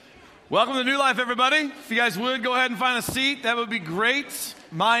Welcome to New Life, everybody. If you guys would, go ahead and find a seat. That would be great.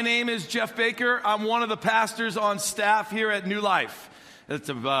 My name is Jeff Baker. I'm one of the pastors on staff here at New Life. It's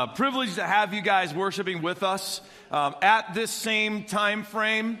a privilege to have you guys worshiping with us. At this same time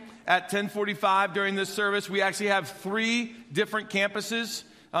frame, at 10:45 during this service, we actually have 3 different campuses.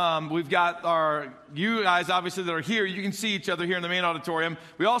 We've got you guys, obviously, that are here. You can see each other here in the main auditorium.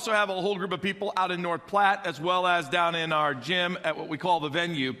 We also have a whole group of people out in North Platte, as well as down in our gym at what we call the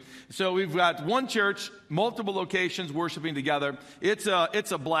venue. So we've got one church, multiple locations worshiping together. It's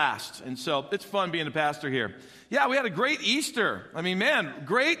a blast. And so it's fun being a pastor here. Yeah, we had a great Easter. I mean, man,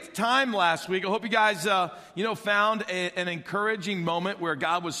 great time last week. I hope you guys, found an encouraging moment where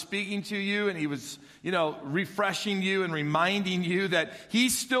God was speaking to you and He was, refreshing you and reminding you that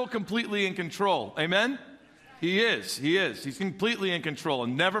He's still completely in control. Amen? He is. He's completely in control.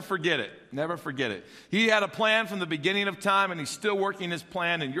 And never forget it. Never forget it. He had a plan from the beginning of time, and He's still working His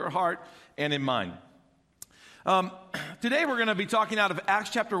plan in your heart and in mine. Today we're going to be talking out of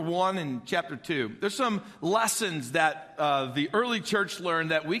Acts chapter 1 and chapter 2. There's some lessons that the early church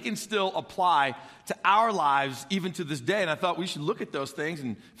learned that we can still apply to our lives even to this day. And I thought we should look at those things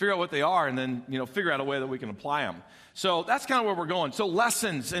and figure out what they are and then, figure out a way that we can apply them. So that's kind of where we're going. So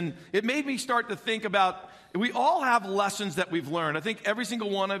lessons. And it made me start to think about, we all have lessons that we've learned. I think every single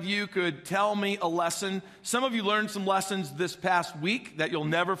one of you could tell me a lesson. Some of you learned some lessons this past week that you'll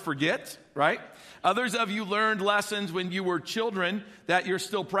never forget, right? Others of you learned lessons when you were children that you're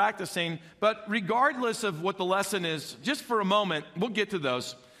still practicing. But regardless of what the lesson is, just for a moment, we'll get to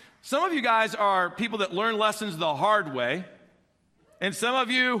those. Some of you guys are people that learn lessons the hard way. And some of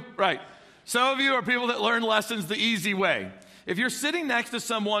you are people that learn lessons the easy way. If you're sitting next to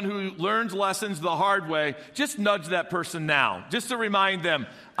someone who learns lessons the hard way, just nudge that person now, just to remind them,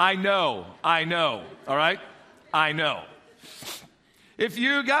 I know, all right? I know. If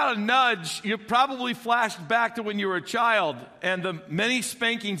you got a nudge, you probably flashed back to when you were a child and the many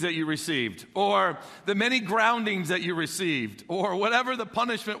spankings that you received, or the many groundings that you received, or whatever the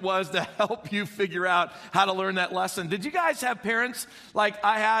punishment was to help you figure out how to learn that lesson. Did you guys have parents like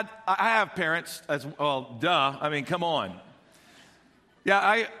I have parents as well, duh. I mean, come on.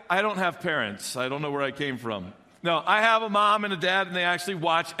 Yeah, I don't have parents. I don't know where I came from. No, I have a mom and a dad, and they actually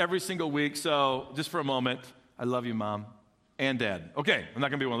watch every single week. So just for a moment, I love you, Mom and Dad. Okay, I'm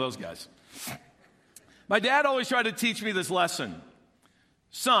not going to be one of those guys. My dad always tried to teach me this lesson.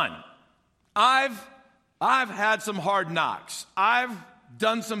 Son, I've had some hard knocks. I've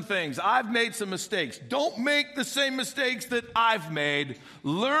done some things. I've made some mistakes. Don't make the same mistakes that I've made.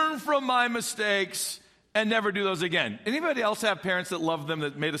 Learn from my mistakes and never do those again. Anybody else have parents that love them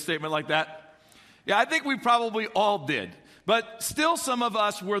that made a statement like that? Yeah, I think we probably all did. But still some of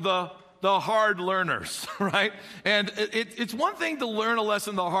us were the hard learners, right? And it's one thing to learn a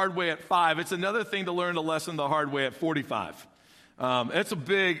lesson the hard way at 5. It's another thing to learn a lesson the hard way at 45. It's a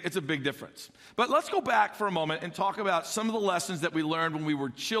big difference. But let's go back for a moment and talk about some of the lessons that we learned when we were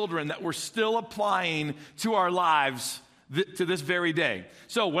children that we're still applying to our lives to this very day.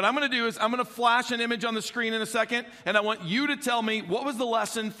 So what I'm going to do is I'm going to flash an image on the screen in a second, and I want you to tell me what was the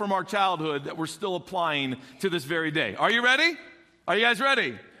lesson from our childhood that we're still applying to this very day. Are you ready? Are you guys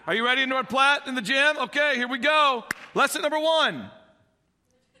ready? Are you ready in North Platte in the gym? Okay, here we go. Lesson number 1.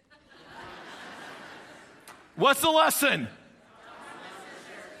 What's the lesson?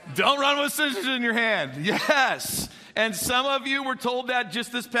 Don't run with scissors in your hand. Yes. And some of you were told that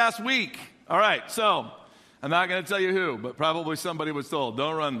just this past week. All right, so I'm not going to tell you who, but probably somebody was told,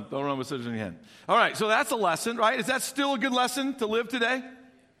 don't run with scissors in your hand. All right, so that's a lesson, right? Is that still a good lesson to live today?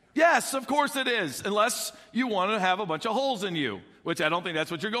 Yes, of course it is, unless you want to have a bunch of holes in you, which I don't think that's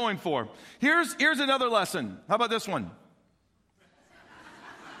what you're going for. Here's another lesson. How about this one?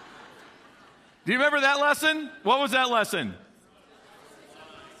 Do you remember that lesson? What was that lesson?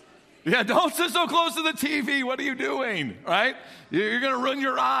 Yeah, don't sit so close to the TV. What are you doing, right? You're going to ruin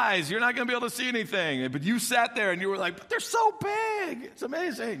your eyes. You're not going to be able to see anything. But you sat there and you were like, but they're so big. It's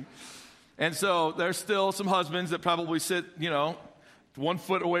amazing. And so there's still some husbands that probably sit, 1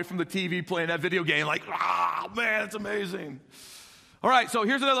 foot away from the TV playing that video game like, man, it's amazing. All right, so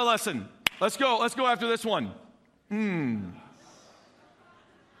here's another lesson. Let's go after this one.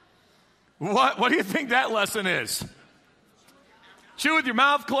 What do you think that lesson is? Chew with your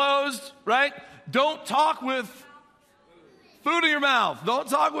mouth closed, right? Don't talk with food in your mouth. Don't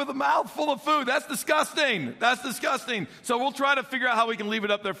talk with a mouth full of food. That's disgusting. So we'll try to figure out how we can leave it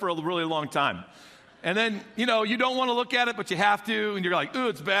up there for a really long time. And then, you don't want to look at it, but you have to. And you're like, ooh,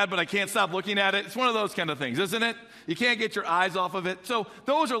 it's bad, but I can't stop looking at it. It's one of those kind of things, isn't it? You can't get your eyes off of it. So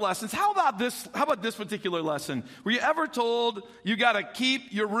those are lessons. How about this particular lesson? Were you ever told you got to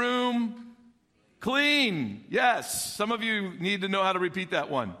keep your room clean? Yes. Some of you need to know how to repeat that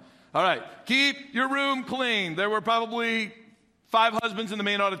one. All right. Keep your room clean. There were probably 5 husbands in the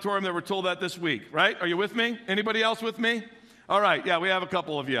main auditorium that were told that this week, right? Are you with me? Anybody else with me? All right, yeah, we have a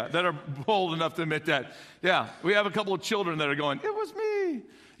couple of you that are bold enough to admit that. Yeah, we have a couple of children that are going, it was me.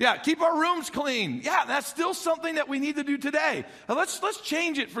 Yeah, keep our rooms clean. Yeah, that's still something that we need to do today. Now let's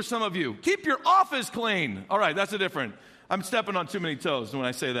change it for some of you. Keep your office clean. All right, that's a different. I'm stepping on too many toes when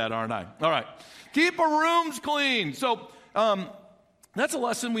I say that, aren't I? All right, keep our rooms clean. So that's a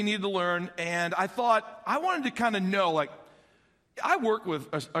lesson we need to learn, and I thought I wanted to kind of know, I work with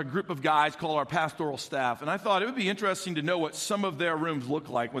a group of guys called our pastoral staff, and I thought it would be interesting to know what some of their rooms looked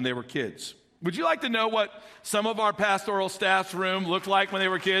like when they were kids. Would you like to know what some of our pastoral staff's room looked like when they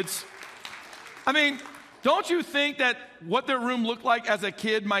were kids? I mean, don't you think that what their room looked like as a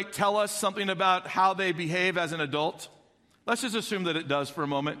kid might tell us something about how they behave as an adult? Let's just assume that it does for a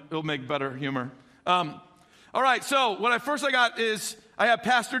moment. It'll make better humor. All right, so what I got is I have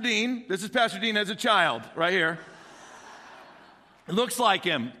Pastor Dean. This is Pastor Dean as a child right here. It looks like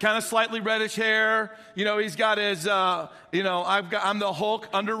him, kind of slightly reddish hair. He's got his, I'm the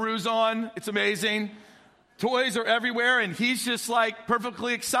Hulk underoos on. It's amazing. Toys are everywhere, and he's just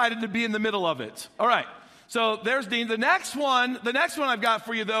perfectly excited to be in the middle of it. All right, so there's Dean. The next one I've got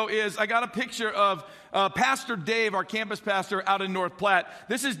for you, though, is I got a picture of Pastor Dave, our campus pastor out in North Platte.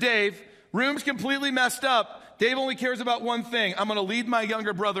 This is Dave. Room's completely messed up. Dave only cares about one thing. I'm going to lead my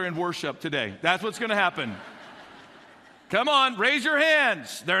younger brother in worship today. That's what's going to happen. Come on, raise your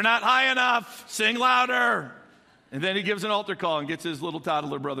hands. They're not high enough. Sing louder. And then he gives an altar call and gets his little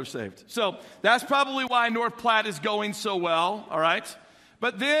toddler brother saved. So that's probably why North Platte is going so well, all right?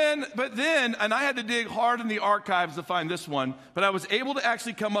 But then, and I had to dig hard in the archives to find this one, but I was able to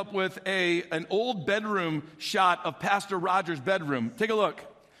actually come up with an old bedroom shot of Pastor Rogers' bedroom. Take a look.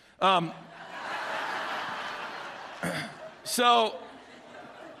 So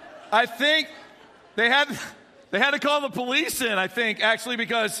I think they had to call the police in, actually,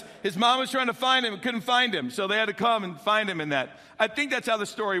 because his mom was trying to find him and couldn't find him. So they had to come and find him in that. I think that's how the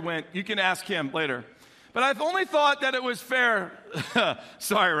story went. You can ask him later. But I've only thought that it was fair.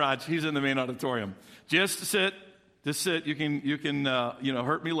 Sorry, Raj, he's in the main auditorium. Just sit. You can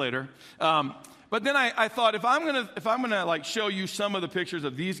hurt me later. But then I thought if I'm gonna show you some of the pictures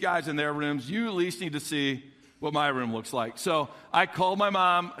of these guys in their rooms, you at least need to see what my room looks like. So I called my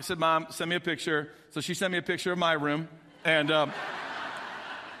mom. I said, Mom, send me a picture. So she sent me a picture of my room, and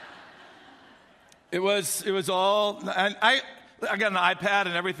it was all. And I got an iPad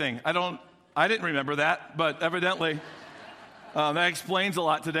and everything. I didn't remember that, but evidently that explains a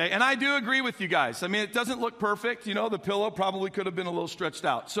lot today. And I do agree with you guys. I mean, it doesn't look perfect. The pillow probably could have been a little stretched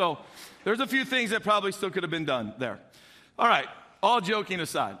out. So there's a few things that probably still could have been done there. All right. All joking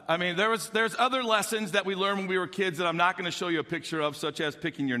aside, I mean, there's other lessons that we learned when we were kids that I'm not going to show you a picture of, such as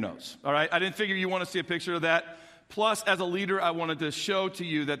picking your nose. All right, I didn't figure you want to see a picture of that. Plus, as a leader, I wanted to show to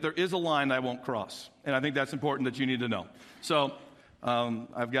you that there is a line I won't cross, and I think that's important that you need to know. So,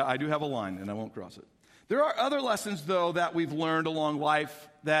 I do have a line, and I won't cross it. There are other lessons, though, that we've learned along life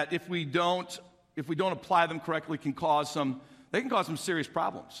that if we don't apply them correctly, can cause some serious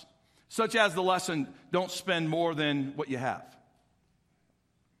problems. Such as the lesson, don't spend more than what you have.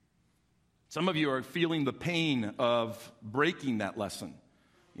 Some of you are feeling the pain of breaking that lesson,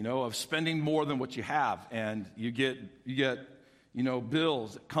 of spending more than what you have, and you get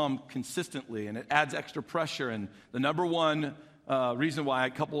bills that come consistently, and it adds extra pressure. And the number one reason why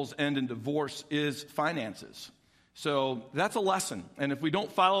couples end in divorce is finances. So that's a lesson, and if we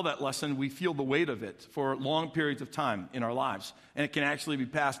don't follow that lesson, we feel the weight of it for long periods of time in our lives, and it can actually be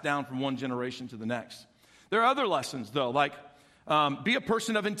passed down from one generation to the next. There are other lessons, though, like be a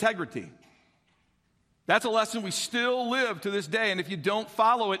person of integrity. That's a lesson we still live to this day, and if you don't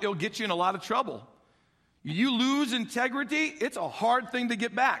follow it, it'll get you in a lot of trouble. You lose integrity, it's a hard thing to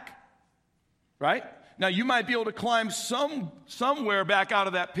get back, right? Now, you might be able to climb somewhere back out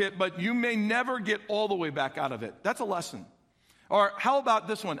of that pit, but you may never get all the way back out of it. That's a lesson. Or how about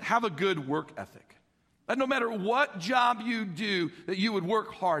this one? Have a good work ethic. That no matter what job you do, that you would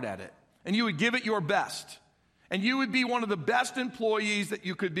work hard at it, and you would give it your best. And you would be one of the best employees that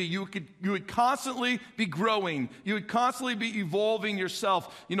you could be. You would constantly be growing. You would constantly be evolving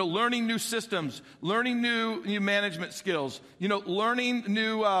yourself, learning new systems, learning new management skills, learning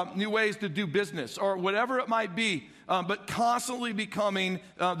new ways to do business or whatever it might be. but constantly becoming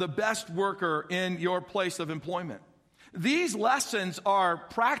the best worker in your place of employment. These lessons are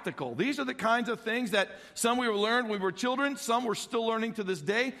practical. These are the kinds of things that some we learned when we were children, some we're still learning to this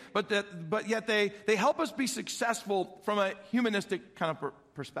day, but yet they help us be successful from a humanistic kind of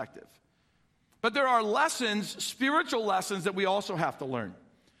perspective. But there are lessons, spiritual lessons, that we also have to learn.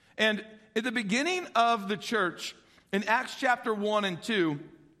 And at the beginning of the church, in Acts chapter 1 and 2,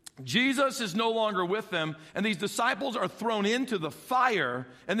 Jesus is no longer with them, and these disciples are thrown into the fire,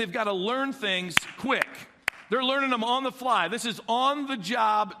 and they've got to learn things quick. They're learning them on the fly. This is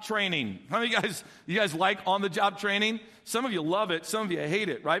on-the-job training. How many of you guys like on-the-job training? Some of you love it. Some of you hate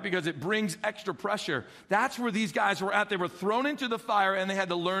it, right? Because it brings extra pressure. That's where these guys were at. They were thrown into the fire, and they had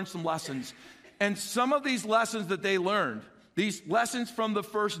to learn some lessons. And some of these lessons that they learned, these lessons from the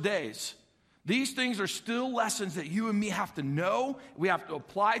first days, these things are still lessons that you and me have to know. We have to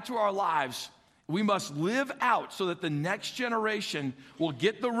apply to our lives. We must live out so that the next generation will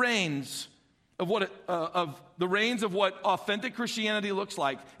get the reins of what authentic Christianity looks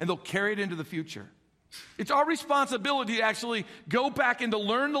like, and they'll carry it into the future. It's our responsibility to actually go back and to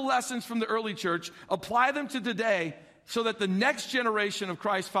learn the lessons from the early church, apply them to today, so that the next generation of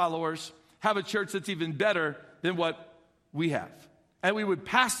Christ followers have a church that's even better than what we have. And we would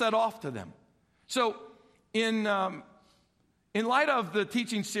pass that off to them. So in light of the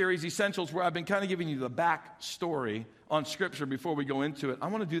teaching series, Essentials, where I've been kind of giving you the back story on Scripture before we go into it, I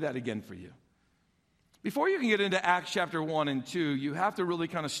want to do that again for you. Before you can get into Acts chapter 1 and 2, you have to really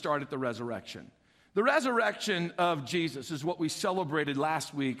kind of start at the resurrection. The resurrection of Jesus is what we celebrated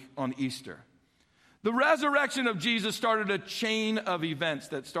last week on Easter. The resurrection of Jesus started a chain of events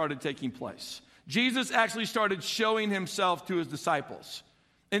that started taking place. Jesus actually started showing himself to his disciples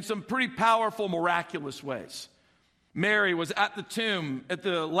in some pretty powerful, miraculous ways. Mary was at the tomb at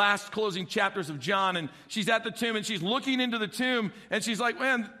the last closing chapters of John, and she's at the tomb, and she's looking into the tomb, and she's like,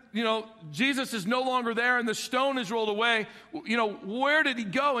 man, Jesus is no longer there, and the stone is rolled away. Where did he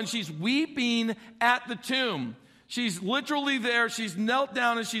go? And she's weeping at the tomb. She's literally there. She's knelt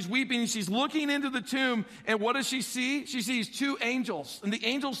down, and she's weeping, and she's looking into the tomb, and what does she see? She sees two angels, and the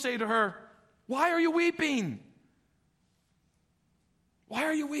angels say to her, why are you weeping? Why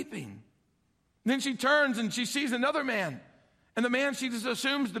are you weeping? And then she turns and she sees another man. And the man she just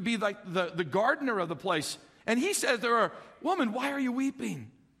assumes to be like the gardener of the place. And he says to her, woman, why are you weeping?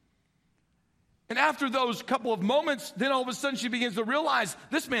 And after those couple of moments, then all of a sudden she begins to realize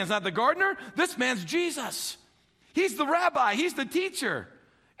this man's not the gardener. This man's Jesus. He's the rabbi. He's the teacher.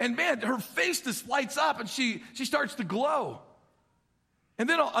 And man, her face just lights up and she starts to glow. And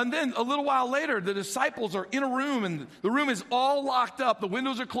then a little while later, the disciples are in a room, and the room is all locked up. The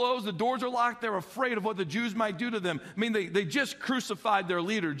windows are closed. The doors are locked. They're afraid of what the Jews might do to them. I mean, they just crucified their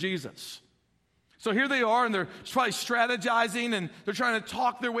leader, Jesus. So here they are, and they're probably strategizing, and they're trying to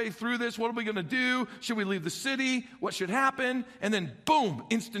talk their way through this. What are we going to do? Should we leave the city? What should happen? And then, boom,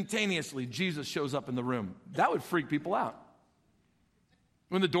 instantaneously, Jesus shows up in the room. That would freak people out.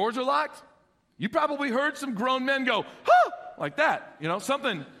 When the doors are locked, you probably heard some grown men go, huh! Like that,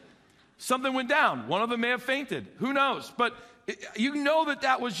 something went down. One of them may have fainted. Who knows? But you know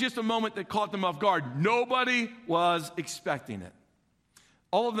that was just a moment that caught them off guard. Nobody was expecting it.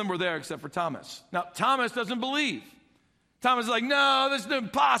 All of them were there except for Thomas. Now, Thomas doesn't believe. Thomas is like, no, this is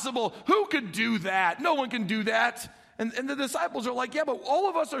impossible. Who could do that? No one can do that. And the disciples are like, yeah, but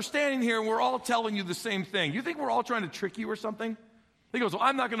all of us are standing here and we're all telling you the same thing. You think we're all trying to trick you or something? He goes, well,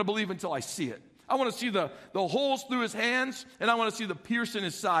 I'm not going to believe until I see it. I want to see the holes through his hands, and I want to see the pierce in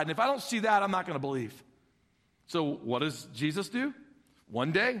his side. And if I don't see that, I'm not going to believe. So what does Jesus do?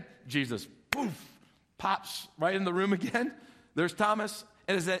 One day, Jesus, poof, pops right in the room again. There's Thomas.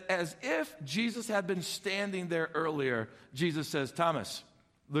 And as if Jesus had been standing there earlier, Jesus says, Thomas,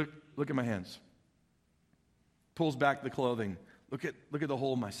 look at my hands. Pulls back the clothing. Look at the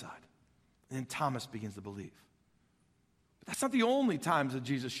hole in my side. And then Thomas begins to believe. But that's not the only times that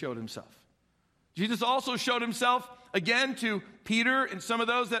Jesus showed himself. Jesus also showed himself again to Peter and some of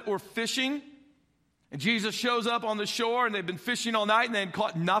those that were fishing. And Jesus shows up on the shore, and they've been fishing all night, and they had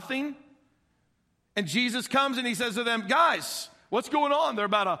caught nothing. And Jesus comes, and he says to them, guys, what's going on? They're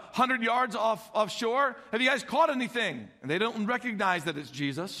about 100 yards offshore. Have you guys caught anything? And they don't recognize that it's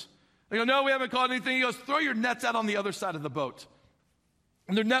Jesus. They go, no, we haven't caught anything. He goes, throw your nets out on the other side of the boat.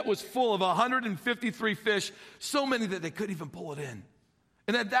 And their net was full of 153 fish, so many that they couldn't even pull it in.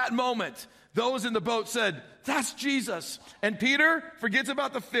 And at that moment, those in the boat said, that's Jesus. And Peter forgets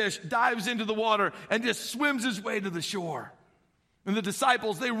about the fish, dives into the water, and just swims his way to the shore. And the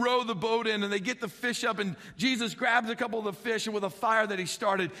disciples, they row the boat in, and they get the fish up, and Jesus grabs a couple of the fish, and with a fire that he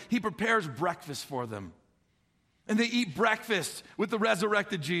started, he prepares breakfast for them. And they eat breakfast with the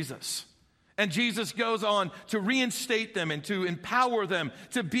resurrected Jesus. And Jesus goes on to reinstate them and to empower them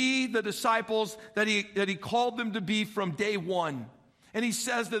to be the disciples that he called them to be from day one. And he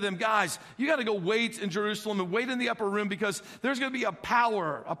says to them, guys, you got to go wait in Jerusalem and wait in the upper room because there's going to be a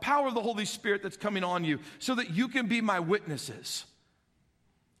power of the Holy Spirit that's coming on you so that you can be my witnesses.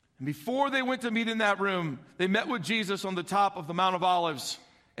 And before they went to meet in that room, they met with Jesus on the top of the Mount of Olives.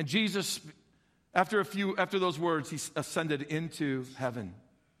 And Jesus, after those words, he ascended into heaven.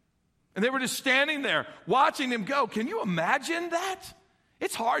 And they were just standing there watching him go. Can you imagine that?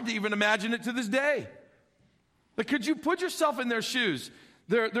 It's hard to even imagine it to this day. But could you put yourself in their shoes?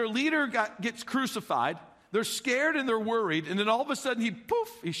 Their leader gets crucified. They're scared and they're worried. And then all of a sudden,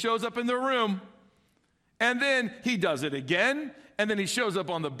 he shows up in their room. And then he does it again. And then he shows up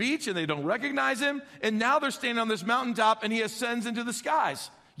on the beach and they don't recognize him. And now they're standing on this mountaintop and he ascends into the skies.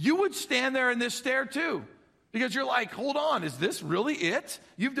 You would stand there and this stare too. Because you're like, hold on, is this really it?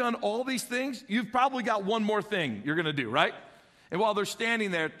 You've done all these things. You've probably got one more thing you're going to do, right? And while they're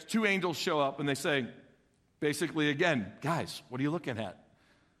standing there, two angels show up and they say, basically again, guys, what are you looking at?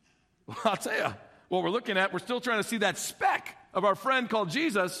 Well, I'll tell you, what we're looking at, we're still trying to see that speck of our friend called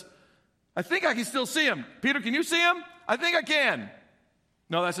Jesus. I think I can still see him. Peter, can you see him? I think I can.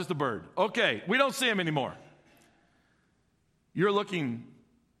 No, that's just a bird. Okay, we don't see him anymore. You're looking,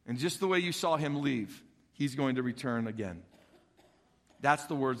 and just the way you saw him leave, he's going to return again. That's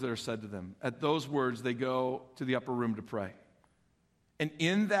the words that are said to them. At those words, they go to the upper room to pray. And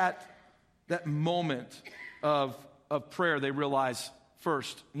in that moment of prayer, they realize,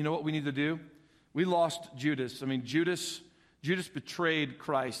 first, you know what we need to do? We lost Judas. I mean, Judas betrayed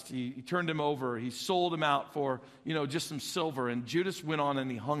Christ. He turned him over. He sold him out for, just some silver. And Judas went on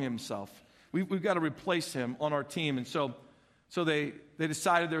and he hung himself. We've got to replace him on our team. And so they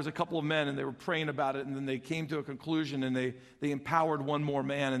decided there was a couple of men and they were praying about it, and then they came to a conclusion and they empowered one more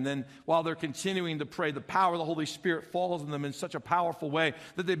man. And then while they're continuing to pray, the power of the Holy Spirit falls on them in such a powerful way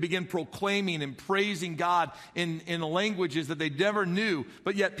that they begin proclaiming and praising God in languages that they never knew.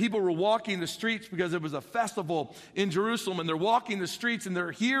 But yet people were walking the streets because it was a festival in Jerusalem, and they're walking the streets and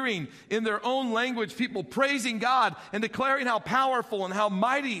they're hearing in their own language people praising God and declaring how powerful and how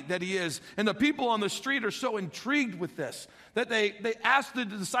mighty that he is. And the people on the street are so intrigued with this that they asked the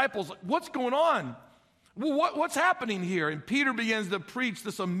disciples, what's going on? Well, what's happening here? And Peter begins to preach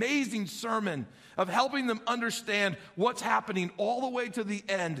this amazing sermon of helping them understand what's happening all the way to the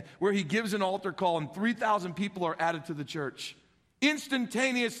end, where he gives an altar call and 3,000 people are added to the church.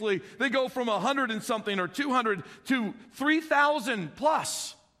 Instantaneously, they go from 100 and something or 200 to 3,000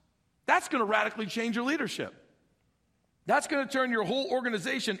 plus. That's going to radically change your leadership. That's going to turn your whole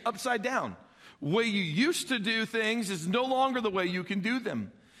organization upside down. The way you used to do things is no longer the way you can do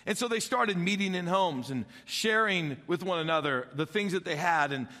them. And so they started meeting in homes and sharing with one another the things that they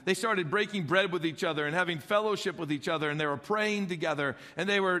had. And they started breaking bread with each other and having fellowship with each other. And they were praying together. And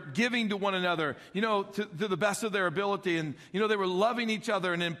they were giving to one another, to the best of their ability. And, they were loving each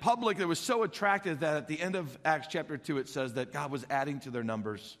other. And in public, it was so attractive that at the end of Acts chapter 2, it says that God was adding to their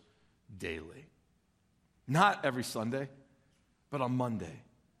numbers daily. Not every Sunday, but on Monday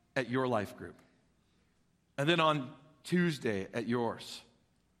at your life group. And then on Tuesday at yours.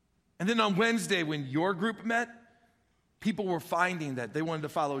 And then on Wednesday when your group met, people were finding that they wanted to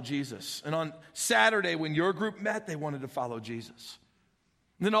follow Jesus. And on Saturday when your group met, they wanted to follow Jesus.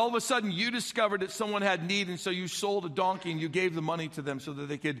 And then all of a sudden you discovered that someone had need, and so you sold a donkey and you gave the money to them so that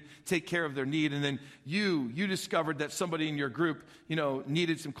they could take care of their need. And then you discovered that somebody in your group,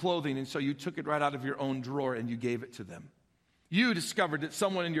 needed some clothing, and so you took it right out of your own drawer and you gave it to them. You discovered that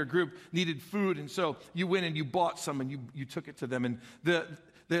someone in your group needed food, and so you went and you bought some and you took it to them. And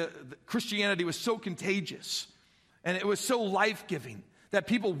the Christianity was so contagious and it was so life-giving that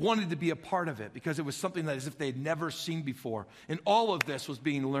people wanted to be a part of it because it was something that as if they had never seen before. And all of this was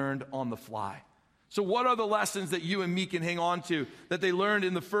being learned on the fly. So what are the lessons that you and me can hang on to that they learned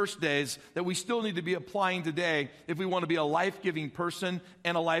in the first days that we still need to be applying today if we want to be a life-giving person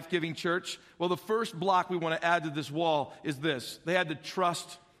and a life-giving church? Well, the first block we want to add to this wall is this. They had to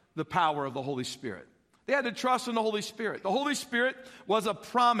trust the power of the Holy Spirit. They had to trust in the Holy Spirit. The Holy Spirit was a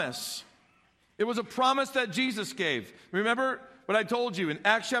promise. It was a promise that Jesus gave. Remember what I told you in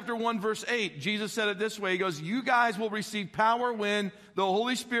Acts chapter 1, verse 8, Jesus said it this way. He goes, you guys will receive power when the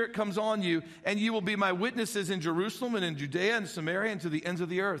Holy Spirit comes on you, and you will be my witnesses in Jerusalem and in Judea and Samaria and to the ends of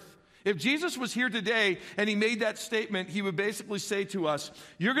the earth. If Jesus was here today and he made that statement, he would basically say to us,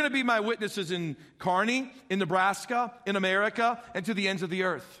 you're going to be my witnesses in Kearney, in Nebraska, in America, and to the ends of the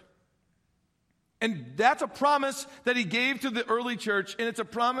earth. And that's a promise that he gave to the early church, and it's a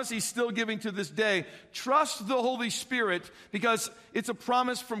promise he's still giving to this day. Trust the Holy Spirit because it's a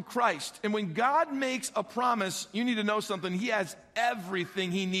promise from Christ. And when God makes a promise, you need to know something. He has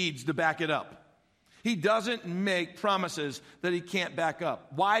everything he needs to back it up. He doesn't make promises that he can't back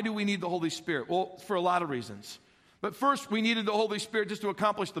up. Why do we need the Holy Spirit? Well, for a lot of reasons. But first, we needed the Holy Spirit just to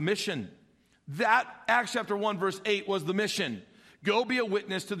accomplish the mission. That, Acts chapter 1, verse 8, was the mission. Go be a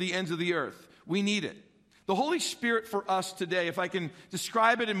witness to the ends of the earth. We need it. The Holy Spirit for us today, if I can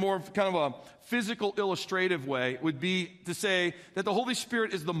describe it in more of kind of a physical illustrative way, would be to say that the Holy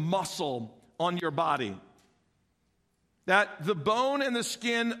Spirit is the muscle on your body. That the bone and the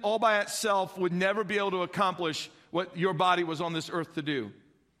skin all by itself would never be able to accomplish what your body was on this earth to do.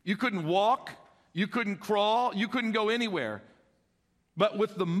 You couldn't walk, you couldn't crawl, you couldn't go anywhere. But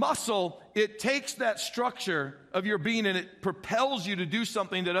with the muscle, it takes that structure of your being and it propels you to do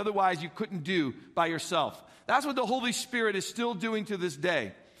something that otherwise you couldn't do by yourself. That's what the Holy Spirit is still doing to this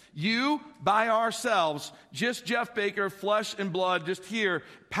day. You, by ourselves, just Jeff Baker, flesh and blood, just here,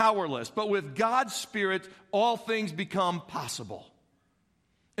 powerless. But with God's Spirit, all things become possible.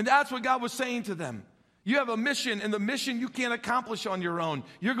 And that's what God was saying to them. You have a mission, and the mission you can't accomplish on your own.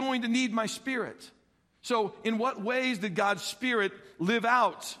 You're going to need my Spirit. So in what ways did God's Spirit live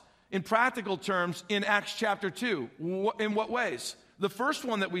out in practical terms in Acts chapter 2? In what ways? The first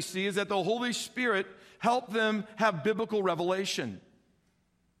one that we see is that the Holy Spirit helped them have biblical revelation.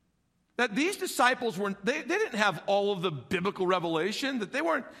 That these disciples they didn't have all of the biblical revelation, that they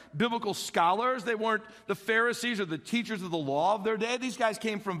weren't biblical scholars, they weren't the Pharisees or the teachers of the law of their day. These guys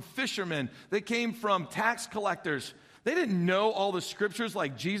came from fishermen, they came from tax collectors. They didn't know all the scriptures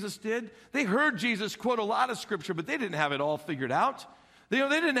like Jesus did. They heard Jesus quote a lot of scripture, but they didn't have it all figured out. They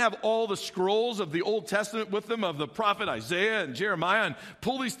didn't have all the scrolls of the Old Testament with them, of the prophet Isaiah and Jeremiah, and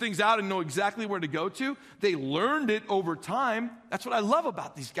pull these things out and know exactly where to go to. They learned it over time. That's what I love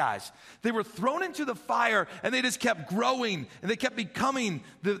about these guys. They were thrown into the fire, and they just kept growing, and they kept becoming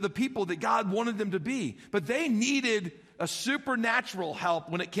the people that God wanted them to be. But they needed a supernatural help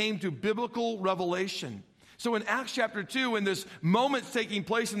when it came to biblical revelation. So in Acts chapter 2, when this moment's taking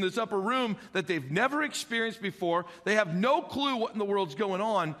place in this upper room that they've never experienced before, they have no clue what in the world's going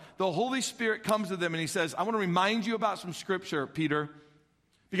on, the Holy Spirit comes to them and he says, I want to remind you about some scripture, Peter,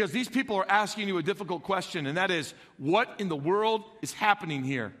 because these people are asking you a difficult question, and that is, what in the world is happening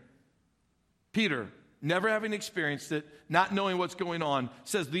here? Peter, never having experienced it, not knowing what's going on,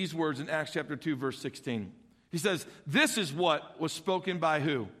 says these words in Acts chapter 2, verse 16. He says, this is what was spoken by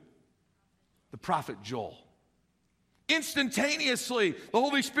who? The prophet Joel. Instantaneously, the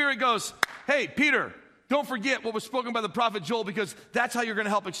Holy Spirit goes, hey, Peter, don't forget what was spoken by the prophet Joel, because that's how you're going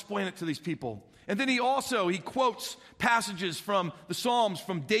to help explain it to these people. And then he quotes passages from the Psalms,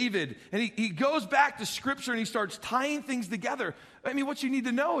 from David, and he goes back to Scripture and he starts tying things together. I mean, what you need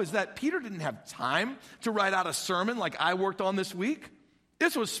to know is that Peter didn't have time to write out a sermon like I worked on this week.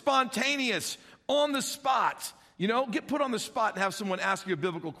 This was spontaneous, on the spot. Get put on the spot and have someone ask you a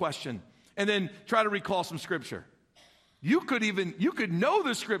biblical question, and then try to recall some Scripture. You could know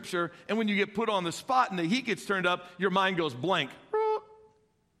the Scripture, and when you get put on the spot and the heat gets turned up, your mind goes blank.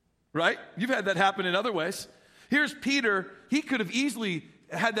 Right? You've had that happen in other ways. Here's Peter. He could have easily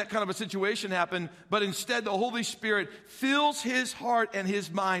had that kind of a situation happen, but instead the Holy Spirit fills his heart and his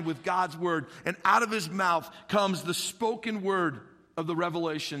mind with God's word, and out of his mouth comes the spoken word of the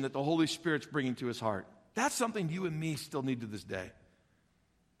revelation that the Holy Spirit's bringing to his heart. That's something you and me still need to this day.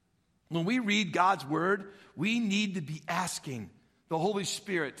 When we read God's word, we need to be asking the Holy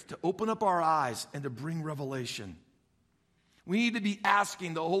Spirit to open up our eyes and to bring revelation. We need to be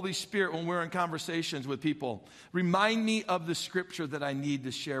asking the Holy Spirit when we're in conversations with people, remind me of the scripture that I need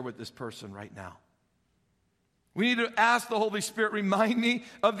to share with this person right now. We need to ask the Holy Spirit, remind me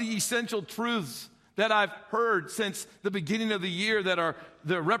of the essential truths that I've heard since the beginning of the year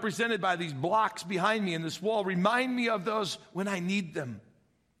they're represented by these blocks behind me in this wall. Remind me of those when I need them.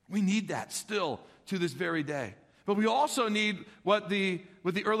 We need that still to this very day. But we also need what the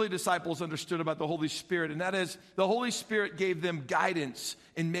early disciples understood about the Holy Spirit, and that is the Holy Spirit gave them guidance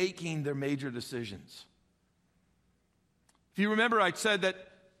in making their major decisions. If you remember, I said that,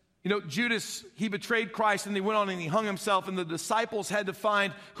 Judas, he betrayed Christ and he went on and he hung himself, and the disciples had to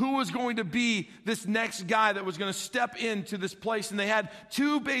find who was going to be this next guy that was going to step into this place. And they had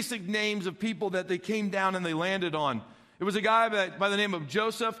two basic names of people that they came down and they landed on. It was a guy by the name of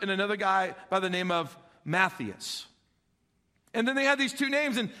Joseph and another guy by the name of Matthias. And then they had these two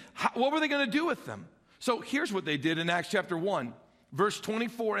names, and what were they going to do with them? So here's what they did in Acts chapter 1. verse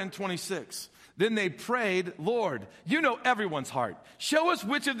 24 and 26. Then they prayed, Lord, you know everyone's heart. Show us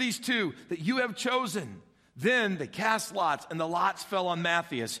which of these two that you have chosen. Then they cast lots, and the lots fell on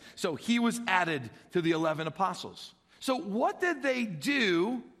Matthias. So he was added to the 11 apostles. So what did they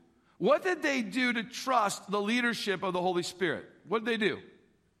do? What did they do to trust the leadership of the Holy Spirit? What did they do?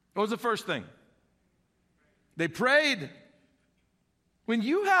 What was the first thing? They prayed. When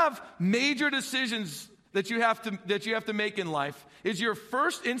you have major decisions that you have to make in life, is your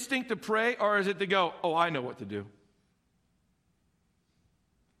first instinct to pray, or is it to go, oh, I know what to do?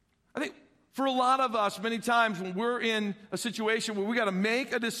 I think for a lot of us, many times when we're in a situation where we got to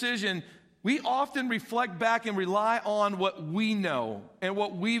make a decision, we often reflect back and rely on what we know and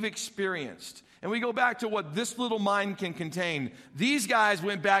what we've experienced. And we go back to what this little mind can contain. These guys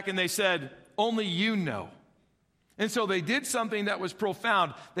went back and they said, only you know. And so they did something that was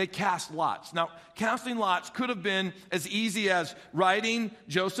profound. They cast lots. Now, casting lots could have been as easy as writing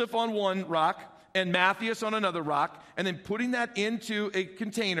Joseph on one rock and Matthias on another rock, and then putting that into a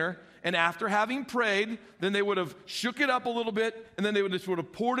container. And after having prayed, then they would have shook it up a little bit, and then they would just sort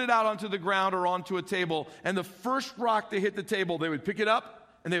of poured it out onto the ground or onto a table. And the first rock to hit the table, they would pick it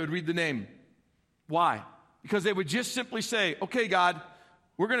up and they would read the name. Why? Because they would just simply say, okay, God,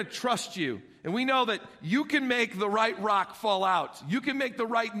 we're going to trust you. And we know that you can make the right rock fall out. You can make the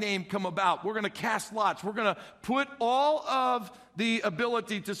right name come about. We're going to cast lots. We're going to put all of the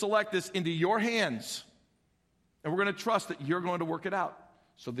ability to select this into your hands. And we're going to trust that you're going to work it out.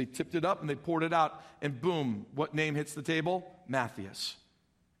 So they tipped it up and they poured it out. And boom, what name hits the table? Matthias.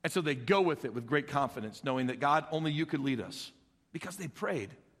 And so they go with it with great confidence, knowing that God, only you could lead us. Because they prayed.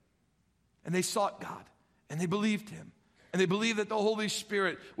 And they sought God. And they believed him. And they believed that the Holy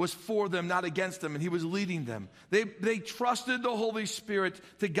Spirit was for them, not against them, and he was leading them. They trusted the Holy Spirit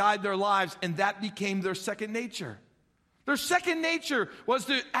to guide their lives, and that became their second nature. Their second nature was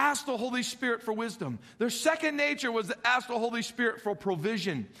to ask the Holy Spirit for wisdom. Their second nature was to ask the Holy Spirit for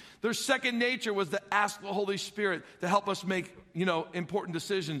provision. Their second nature was to ask the Holy Spirit to help us make, important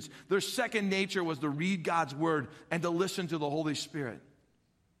decisions. Their second nature was to read God's word and to listen to the Holy Spirit.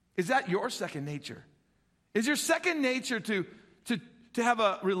 Is that your second nature? Is your second nature to have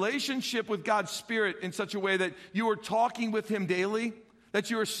a relationship with God's Spirit in such a way that you are talking with him daily, that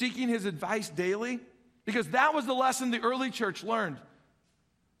you are seeking his advice daily? Because that was the lesson the early church learned,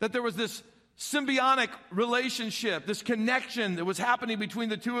 that there was this symbiotic relationship, this connection that was happening between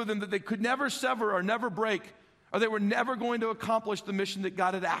the two of them that they could never sever or never break, or they were never going to accomplish the mission that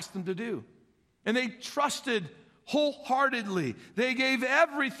God had asked them to do. And they trusted wholeheartedly. They gave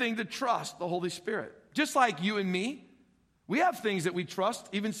everything to trust the Holy Spirit. Just like you and me, we have things that we trust,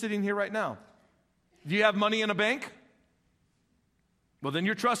 even sitting here right now. Do you have money in a bank? Well, then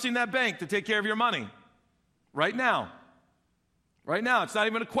you're trusting that bank to take care of your money. Right now. Right now. It's not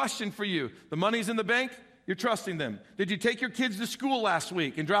even a question for you. The money's in the bank, you're trusting them. Did you take your kids to school last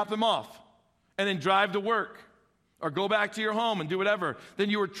week and drop them off? And then drive to work? Or go back to your home and do whatever?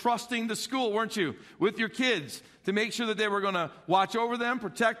 Then you were trusting the school, weren't you? With your kids to make sure that they were going to watch over them,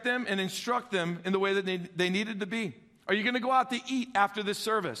 protect them, and instruct them in the way that they needed to be. Are you going to go out to eat after this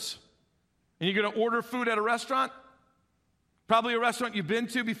service? And you're going to order food at a restaurant? Probably a restaurant you've been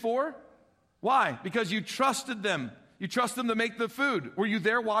to before. Why? Because you trusted them. You trust them to make the food. Were you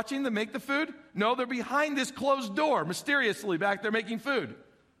there watching them make the food? No, they're behind this closed door, mysteriously back there making food.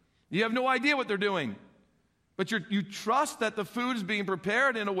 You have no idea what they're doing. But you trust that the food is being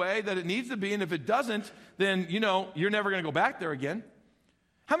prepared in a way that it needs to be, and if it doesn't, then, you're never going to go back there again.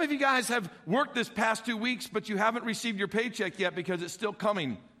 How many of you guys have worked this past 2 weeks, but you haven't received your paycheck yet because it's still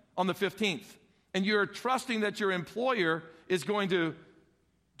coming on the 15th? And you're trusting that your employer is going to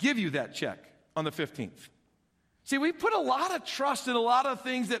give you that check on the 15th. See, we put a lot of trust in a lot of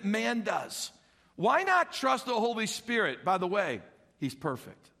things that man does. Why not trust the Holy Spirit? By the way, he's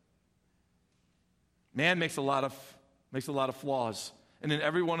perfect. Man makes a lot of flaws. And in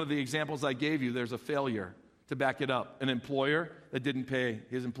every one of the examples I gave you, there's a failure to back it up. An employer that didn't pay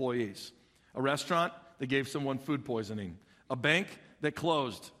his employees. A restaurant that gave someone food poisoning. A bank that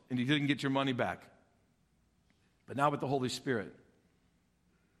closed and you didn't get your money back. But now with the Holy Spirit,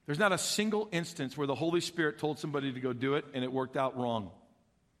 there's not a single instance where the Holy Spirit told somebody to go do it and it worked out wrong.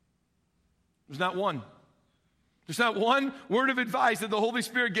 There's not one. There's not one word of advice that the Holy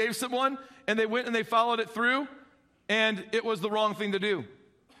Spirit gave someone and they went and they followed it through and it was the wrong thing to do.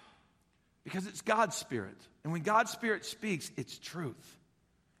 Because it's God's Spirit. And when God's Spirit speaks, it's truth.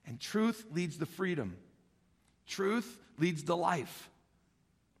 And truth leads to freedom. Truth leads to life.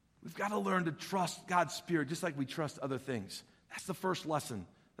 We've got to learn to trust God's Spirit just like we trust other things. That's the first lesson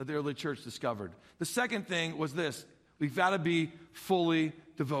that the early church discovered. The second thing was this. We've got to be fully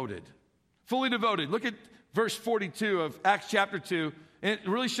devoted. Fully devoted. Look at verse 42 of Acts chapter 2, and it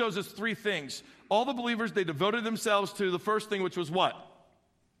really shows us three things. All the believers, they devoted themselves to the first thing, which was what?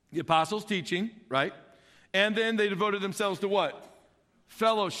 The apostles' teaching, right? And then they devoted themselves to what?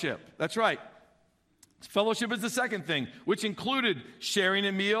 Fellowship. That's right. Fellowship is the second thing, which included sharing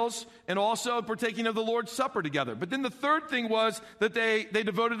in meals and also partaking of the Lord's Supper together. But then the third thing was that they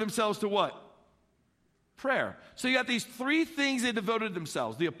devoted themselves to what? Prayer. So you got these three things they devoted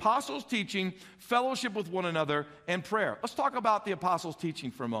themselves: the apostles' teaching, fellowship with one another, and prayer. Let's talk about the apostles' teaching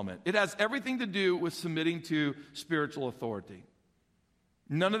for a moment. It has everything to do with submitting to spiritual authority.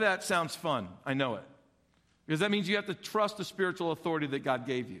 None of that sounds fun. I know it. Because that means you have to trust the spiritual authority that God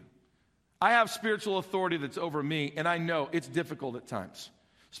gave you. I have spiritual authority that's over me, and I know it's difficult at times.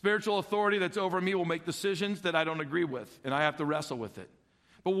 Spiritual authority that's over me will make decisions that I don't agree with, and I have to wrestle with it.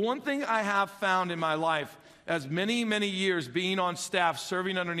 But one thing I have found in my life, as many, many years being on staff,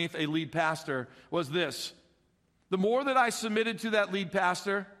 serving underneath a lead pastor, was this. The more that I submitted to that lead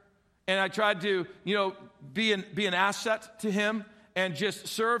pastor, and I tried to, be an asset to him, and just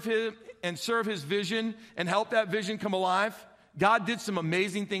serve him and serve his vision and help that vision come alive, God did some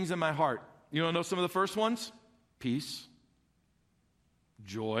amazing things in my heart. You want to know some of the first ones? Peace.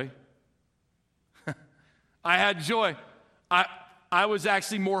 Joy. I had joy. I was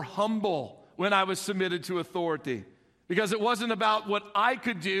actually more humble when I was submitted to authority, because it wasn't about what I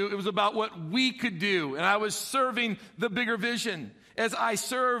could do, it was about what we could do. And I was serving the bigger vision. As I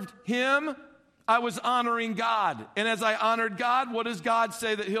served him, I was honoring God. And as I honored God, what does God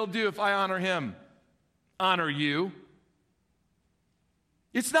say that he'll do if I honor him? Honor you.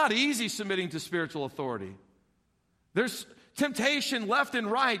 It's not easy submitting to spiritual authority. There's temptation left and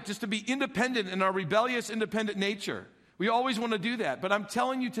right just to be independent in our rebellious, independent nature. We always want to do that. But I'm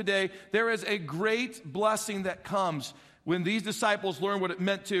telling you today, there is a great blessing that comes when these disciples learn what it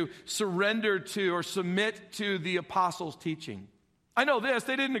meant to surrender to or submit to the apostles' teaching. I know this,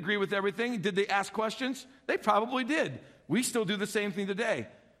 they didn't agree with everything. Did they ask questions? They probably did. We still do the same thing today.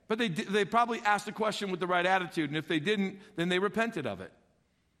 But they probably asked the question with the right attitude, and if they didn't, then they repented of it.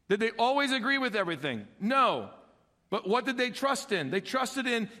 Did they always agree with everything? No. But what did they trust in? They trusted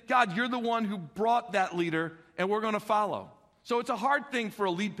in, God, you're the one who brought that leader, and we're going to follow. So it's a hard thing for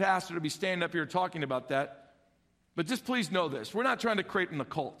a lead pastor to be standing up here talking about that. But just please know this. We're not trying to create an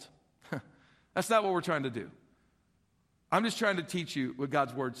occult. That's not what we're trying to do. I'm just trying to teach you what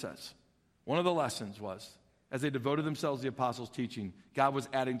God's word says. One of the lessons was, as they devoted themselves to the apostles' teaching, God was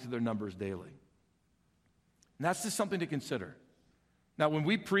adding to their numbers daily. And that's just something to consider. Now, when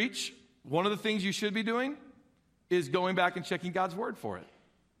we preach, one of the things you should be doing is going back and checking God's word for it.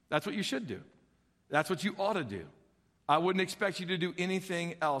 That's what you should do. That's what you ought to do. I wouldn't expect you to do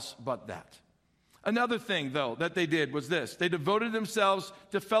anything else but that. Another thing, though, that they did was this. They devoted themselves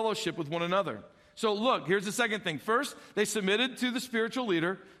to fellowship with one another. So look, here's the second thing. First, they submitted to the spiritual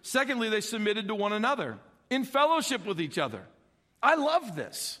leader. Secondly, they submitted to one another in fellowship with each other. I love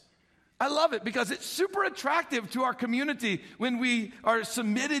this. I love it because it's super attractive to our community when we are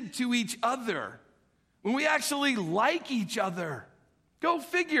submitted to each other, when we actually like each other. Go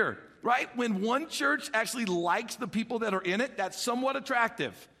figure, right? When one church actually likes the people that are in it, that's somewhat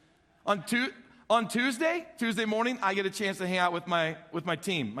attractive. On Tuesday morning, I get a chance to hang out with my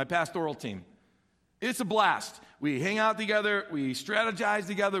team, my pastoral team. It's a blast. We hang out together, we strategize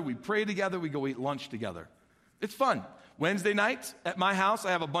together, we pray together, we go eat lunch together. It's fun. Wednesday night at my house,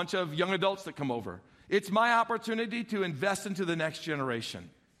 I have a bunch of young adults that come over. It's my opportunity to invest into the next generation.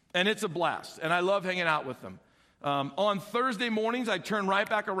 And it's a blast. And I love hanging out with them. On Thursday mornings, I turn right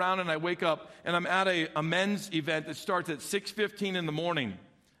back around and I wake up and I'm at a men's event that starts at 6:15 in the morning.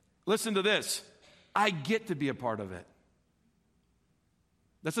 Listen to this. I get to be a part of it.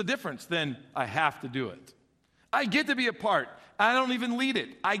 That's a difference than I have to do it. I get to be a part. I don't even lead it.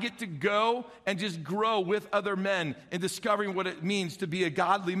 I get to go and just grow with other men in discovering what it means to be a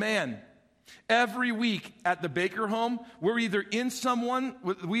godly man. Every week at the Baker home, we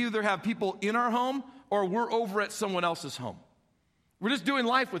either have people in our home or we're over at someone else's home. We're just doing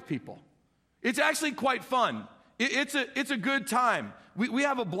life with people. It's actually quite fun. It's a good time. We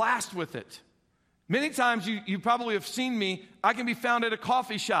have a blast with it. Many times you probably have seen me. I can be found at a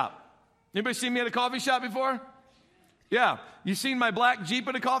coffee shop. Anybody seen me at a coffee shop before? Yeah. You've seen my black Jeep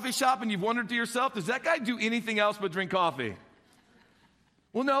at a coffee shop and you've wondered to yourself, does that guy do anything else but drink coffee?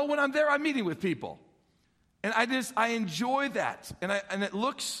 Well, no, when I'm there, I'm meeting with people. And I enjoy that. And it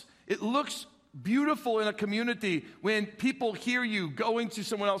looks beautiful in a community when people hear you going to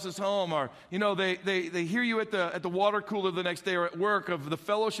someone else's home, or they hear you at the water cooler the next day, or at work, of the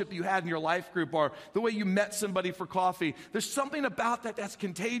fellowship you had in your life group, or the way you met somebody for coffee. There's something about that that's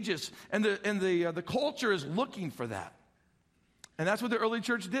contagious, and the culture is looking for that. And that's what the early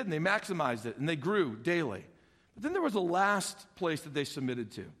church did, and they maximized it, and they grew daily. But then there was a last place that they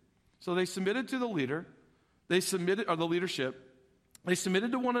submitted to. So they submitted to the leader, the leadership, they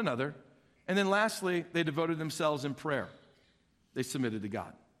submitted to one another, and then lastly, they devoted themselves in prayer. They submitted to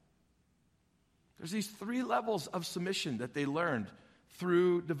God. There's these 3 levels of submission that they learned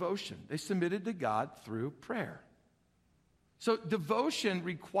through devotion. They submitted to God through prayer. So devotion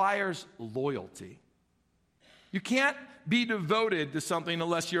requires loyalty. You can't be devoted to something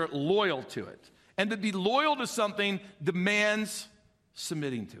unless you're loyal to it. And to be loyal to something demands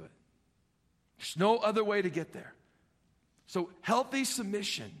submitting to it. There's no other way to get there. So healthy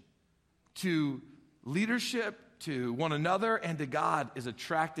submission to leadership, to one another, and to God is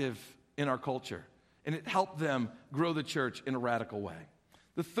attractive in our culture. And it helped them grow the church in a radical way.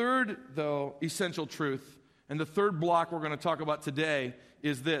 The third, though, essential truth, and the third block we're going to talk about today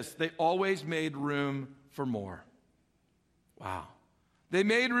is this: they always made room for more. Wow. They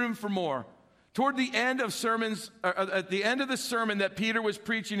made room for more. Toward the end of at the end of the sermon that Peter was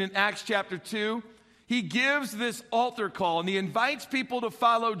preaching in Acts chapter 2, he gives this altar call, and he invites people to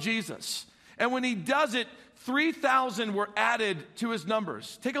follow Jesus. And when he does it, 3,000 were added to his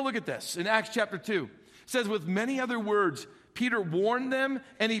numbers. Take a look at this in Acts chapter 2. It says, with many other words, Peter warned them,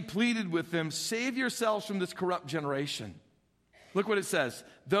 and he pleaded with them, save yourselves from this corrupt generation. Look what it says.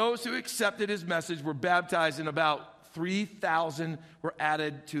 Those who accepted his message were baptized, and about 3,000 were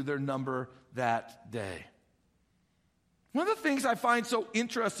added to their number that day. One of the things I find so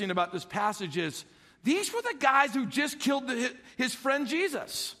interesting about this passage is these were the guys who just killed his friend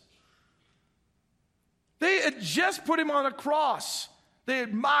Jesus. They had just put him on a cross. They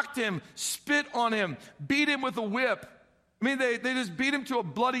had mocked him, spit on him, beat him with a whip. I mean, they just beat him to a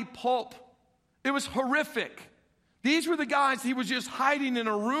bloody pulp. It was horrific. These were the guys he was just hiding in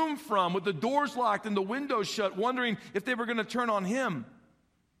a room from with the doors locked and the windows shut, wondering if they were going to turn on him.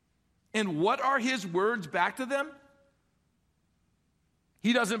 And what are his words back to them?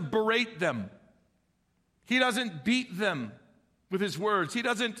 He doesn't berate them. He doesn't beat them with his words. He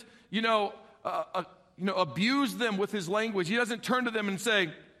doesn't, abuse them with his language. He doesn't turn to them and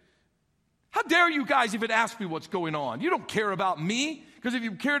say, how dare you guys even ask me what's going on? You don't care about me, because if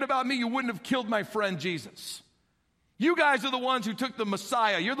you cared about me, you wouldn't have killed my friend Jesus. You guys are the ones who took the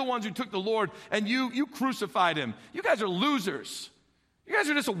Messiah. You're the ones who took the Lord, and you crucified him. You guys are losers. You guys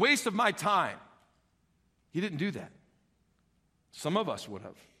are just a waste of my time. He didn't do that. Some of us would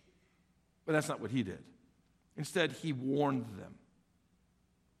have, but that's not what he did. Instead, he warned them.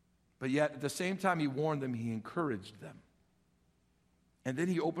 But yet, at the same time he warned them, he encouraged them. And then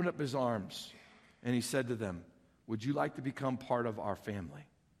he opened up his arms, and he said to them, would you like to become part of our family?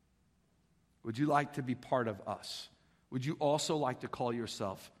 Would you like to be part of us? Would you also like to call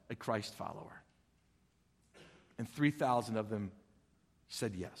yourself a Christ follower? And 3,000 of them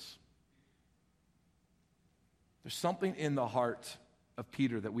said yes. There's something in the heart of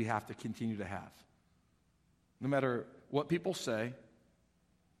Peter that we have to continue to have. No matter what people say,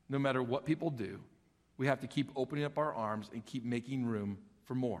 no matter what people do, we have to keep opening up our arms and keep making room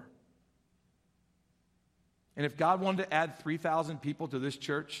for more. And if God wanted to add 3,000 people to this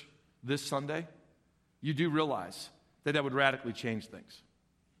church this Sunday, you do realize that would radically change things.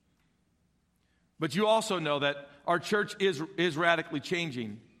 But you also know that our church is radically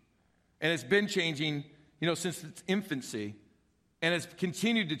changing, and it's been changing, since its infancy, and it's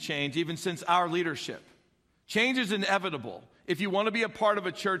continued to change even since our leadership. Change is inevitable if you want to be a part of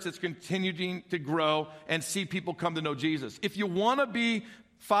a church that's continuing to grow and see people come to know Jesus. If you want to be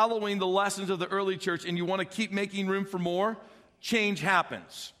following the lessons of the early church and you want to keep making room for more, change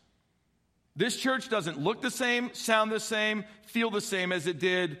happens. This church doesn't look the same, sound the same, feel the same as it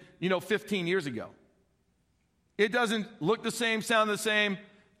did, 15 years ago. It doesn't look the same, sound the same,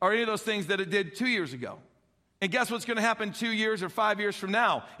 or any of those things that it did 2 years ago. And guess what's going to happen 2 years or 5 years from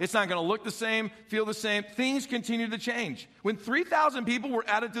now? It's not going to look the same, feel the same. Things continue to change. When 3,000 people were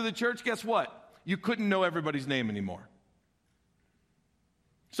added to the church, guess what? You couldn't know everybody's name anymore.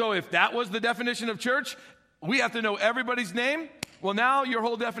 So if that was the definition of church, we have to know everybody's name. Well, now your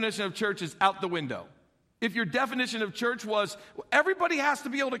whole definition of church is out the window. If your definition of church was everybody has to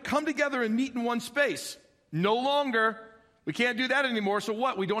be able to come together and meet in one space, no longer. We can't do that anymore. So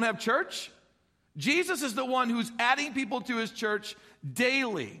what? We don't have church? Jesus is the one who's adding people to his church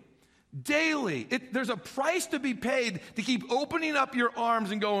daily. Daily. There's a price to be paid to keep opening up your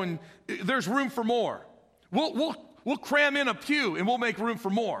arms and going, there's room for more. We'll cram in a pew and we'll make room for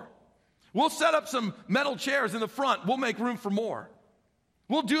more. We'll set up some metal chairs in the front. We'll make room for more.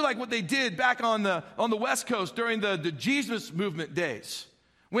 We'll do like what they did back on the West Coast during the Jesus movement days,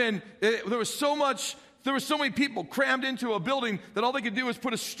 when there was so many people crammed into a building that all they could do was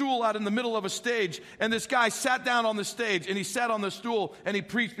put a stool out in the middle of a stage, and this guy sat down on the stage, and he sat on the stool, and he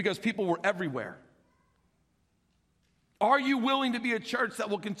preached because people were everywhere. Are you willing to be a church that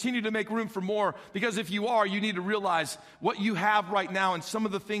will continue to make room for more? Because if you are, you need to realize what you have right now and some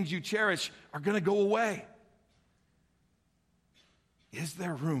of the things you cherish are going to go away. Is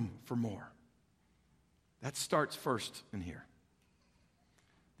there room for more? That starts first in here.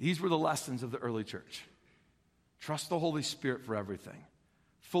 These were the lessons of the early church. Trust the Holy Spirit for everything.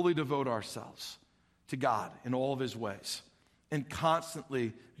 Fully devote ourselves to God in all of his ways. And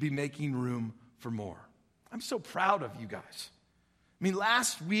constantly be making room for more. I'm so proud of you guys. I mean,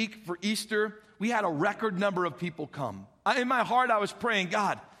 last week for Easter, we had a record number of people come. In my heart, I was praying,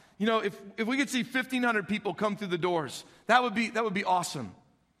 God, if we could see 1,500 people come through the doors, that would be awesome.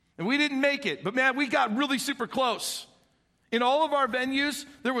 And we didn't make it, but man, we got really super close. In all of our venues,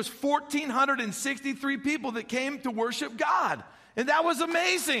 there was 1,463 people that came to worship God. And that was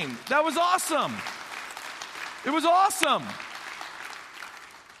amazing. That was awesome. It was awesome.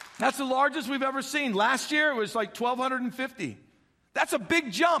 That's the largest we've ever seen. Last year, it was like 1,250. That's a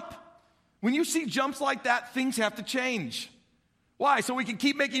big jump. When you see jumps like that, things have to change. Why? So we can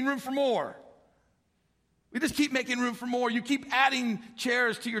keep making room for more. We just keep making room for more. You keep adding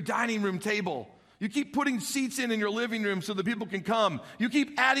chairs to your dining room table. You keep putting seats in your living room so that people can come. You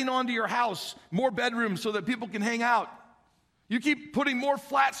keep adding on to your house more bedrooms so that people can hang out. You keep putting more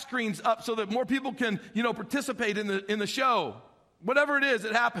flat screens up so that more people can, participate in the show. Whatever it is,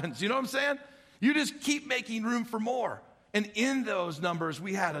 it happens. You know what I'm saying? You just keep making room for more. And in those numbers,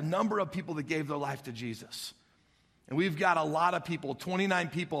 we had a number of people that gave their life to Jesus. And we've got a lot of people, 29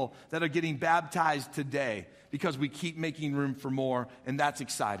 people that are getting baptized today because we keep making room for more, and that's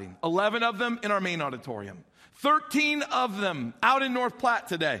exciting. 11 of them in our main auditorium. 13 of them out in North Platte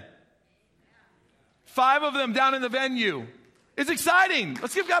today. 5 of them down in the venue. It's exciting.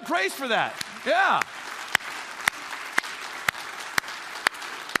 Let's give God praise for that. Yeah.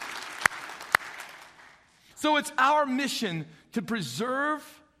 So it's our mission to preserve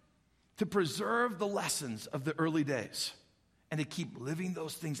the lessons of the early days and to keep living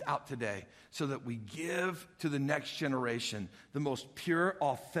those things out today so that we give to the next generation the most pure,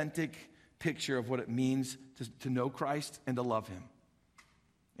 authentic picture of what it means to know Christ and to love him.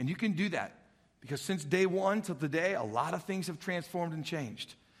 And you can do that because since day one till today, a lot of things have transformed and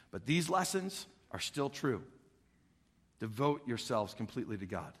changed. But these lessons are still true. Devote yourselves completely to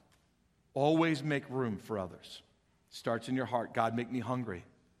God. Always make room for others. It starts in your heart. God, make me hungry.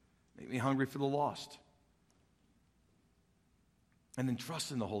 Make me hungry for the lost. And then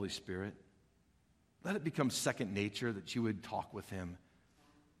trust in the Holy Spirit. Let it become second nature that you would talk with him,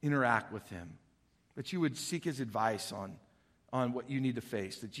 interact with him, that you would seek his advice on what you need to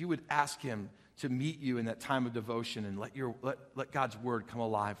face, that you would ask him to meet you in that time of devotion and let God's word come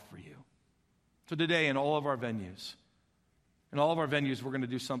alive for you. So today in all of our venues, we're going to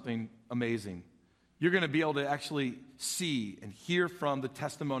do something amazing. You're going to be able to actually see and hear from the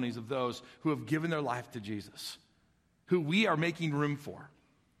testimonies of those who have given their life to Jesus, who we are making room for.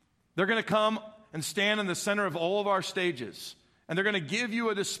 They're going to come and stand in the center of all of our stages, and they're going to give you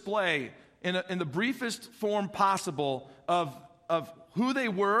a display in the briefest form possible of who they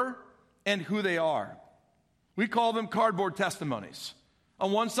were and who they are. We call them cardboard testimonies.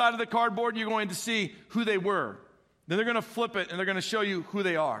 On one side of the cardboard, you're going to see who they were. Then they're going to flip it, and they're going to show you who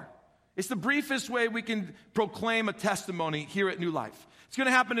they are. It's the briefest way we can proclaim a testimony here at New Life. It's going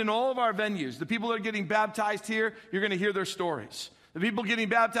to happen in all of our venues. The people that are getting baptized here, you're going to hear their stories. The people getting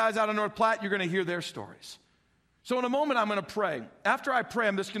baptized out of North Platte, you're going to hear their stories. So in a moment, I'm going to pray. After I pray,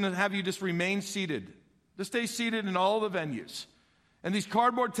 I'm just going to have you just remain seated. Just stay seated in all the venues. And these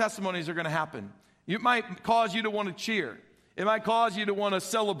cardboard testimonies are going to happen. It might cause you to want to cheer. It might cause you to want to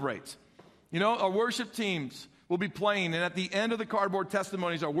celebrate. Our worship teams will be playing, and at the end of the cardboard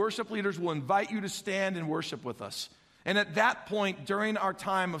testimonies, our worship leaders will invite you to stand and worship with us. And at that point, during our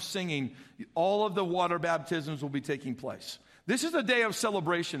time of singing, all of the water baptisms will be taking place. This is a day of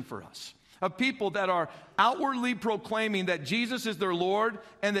celebration for us, of people that are outwardly proclaiming that Jesus is their Lord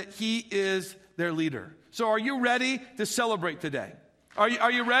and that he is their leader. So are you ready to celebrate today? Are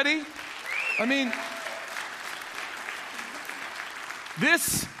you ready? I mean,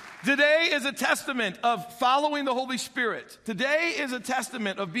 Today is a testament of following the Holy Spirit. Today is a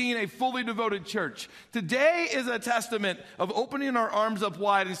testament of being a fully devoted church. Today is a testament of opening our arms up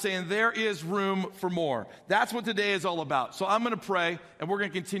wide and saying there is room for more. That's what today is all about. So I'm going to pray, and we're going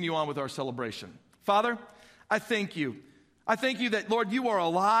to continue on with our celebration. Father, I thank you. I thank you that, Lord, you are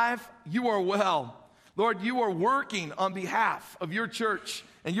alive, you are well. Lord, you are working on behalf of your church,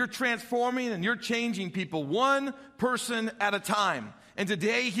 and you're transforming and you're changing people one person at a time. And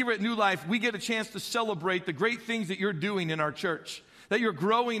today here at New Life, we get a chance to celebrate the great things that you're doing in our church, that you're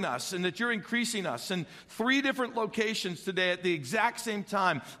growing us and that you're increasing us. In 3 different locations today at the exact same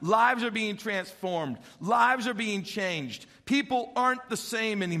time, lives are being transformed. Lives are being changed. People aren't the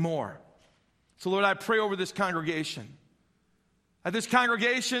same anymore. So Lord, I pray over this congregation. That this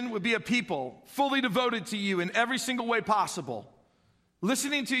congregation would be a people fully devoted to you in every single way possible,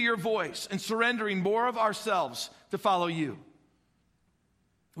 listening to your voice and surrendering more of ourselves to follow you.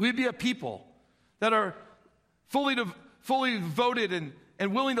 We'd be a people that are fully devoted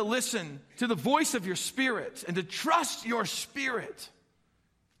and willing to listen to the voice of your Spirit and to trust your Spirit.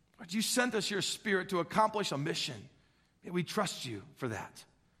 Lord, you sent us your Spirit to accomplish a mission. May we trust you for that.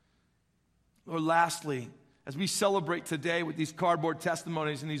 Lord, lastly, as we celebrate today with these cardboard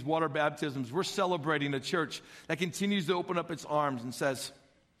testimonies and these water baptisms, we're celebrating a church that continues to open up its arms and says,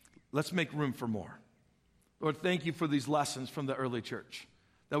 let's make room for more. Lord, thank you for these lessons from the early church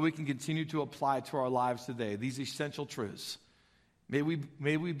that we can continue to apply to our lives today, these essential truths. May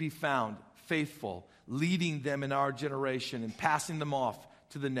we be found faithful, leading them in our generation and passing them off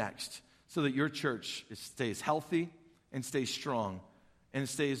to the next so that your church stays healthy and stays strong and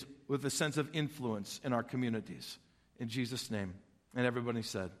stays with a sense of influence in our communities. In Jesus' name. And everybody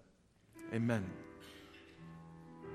said, amen.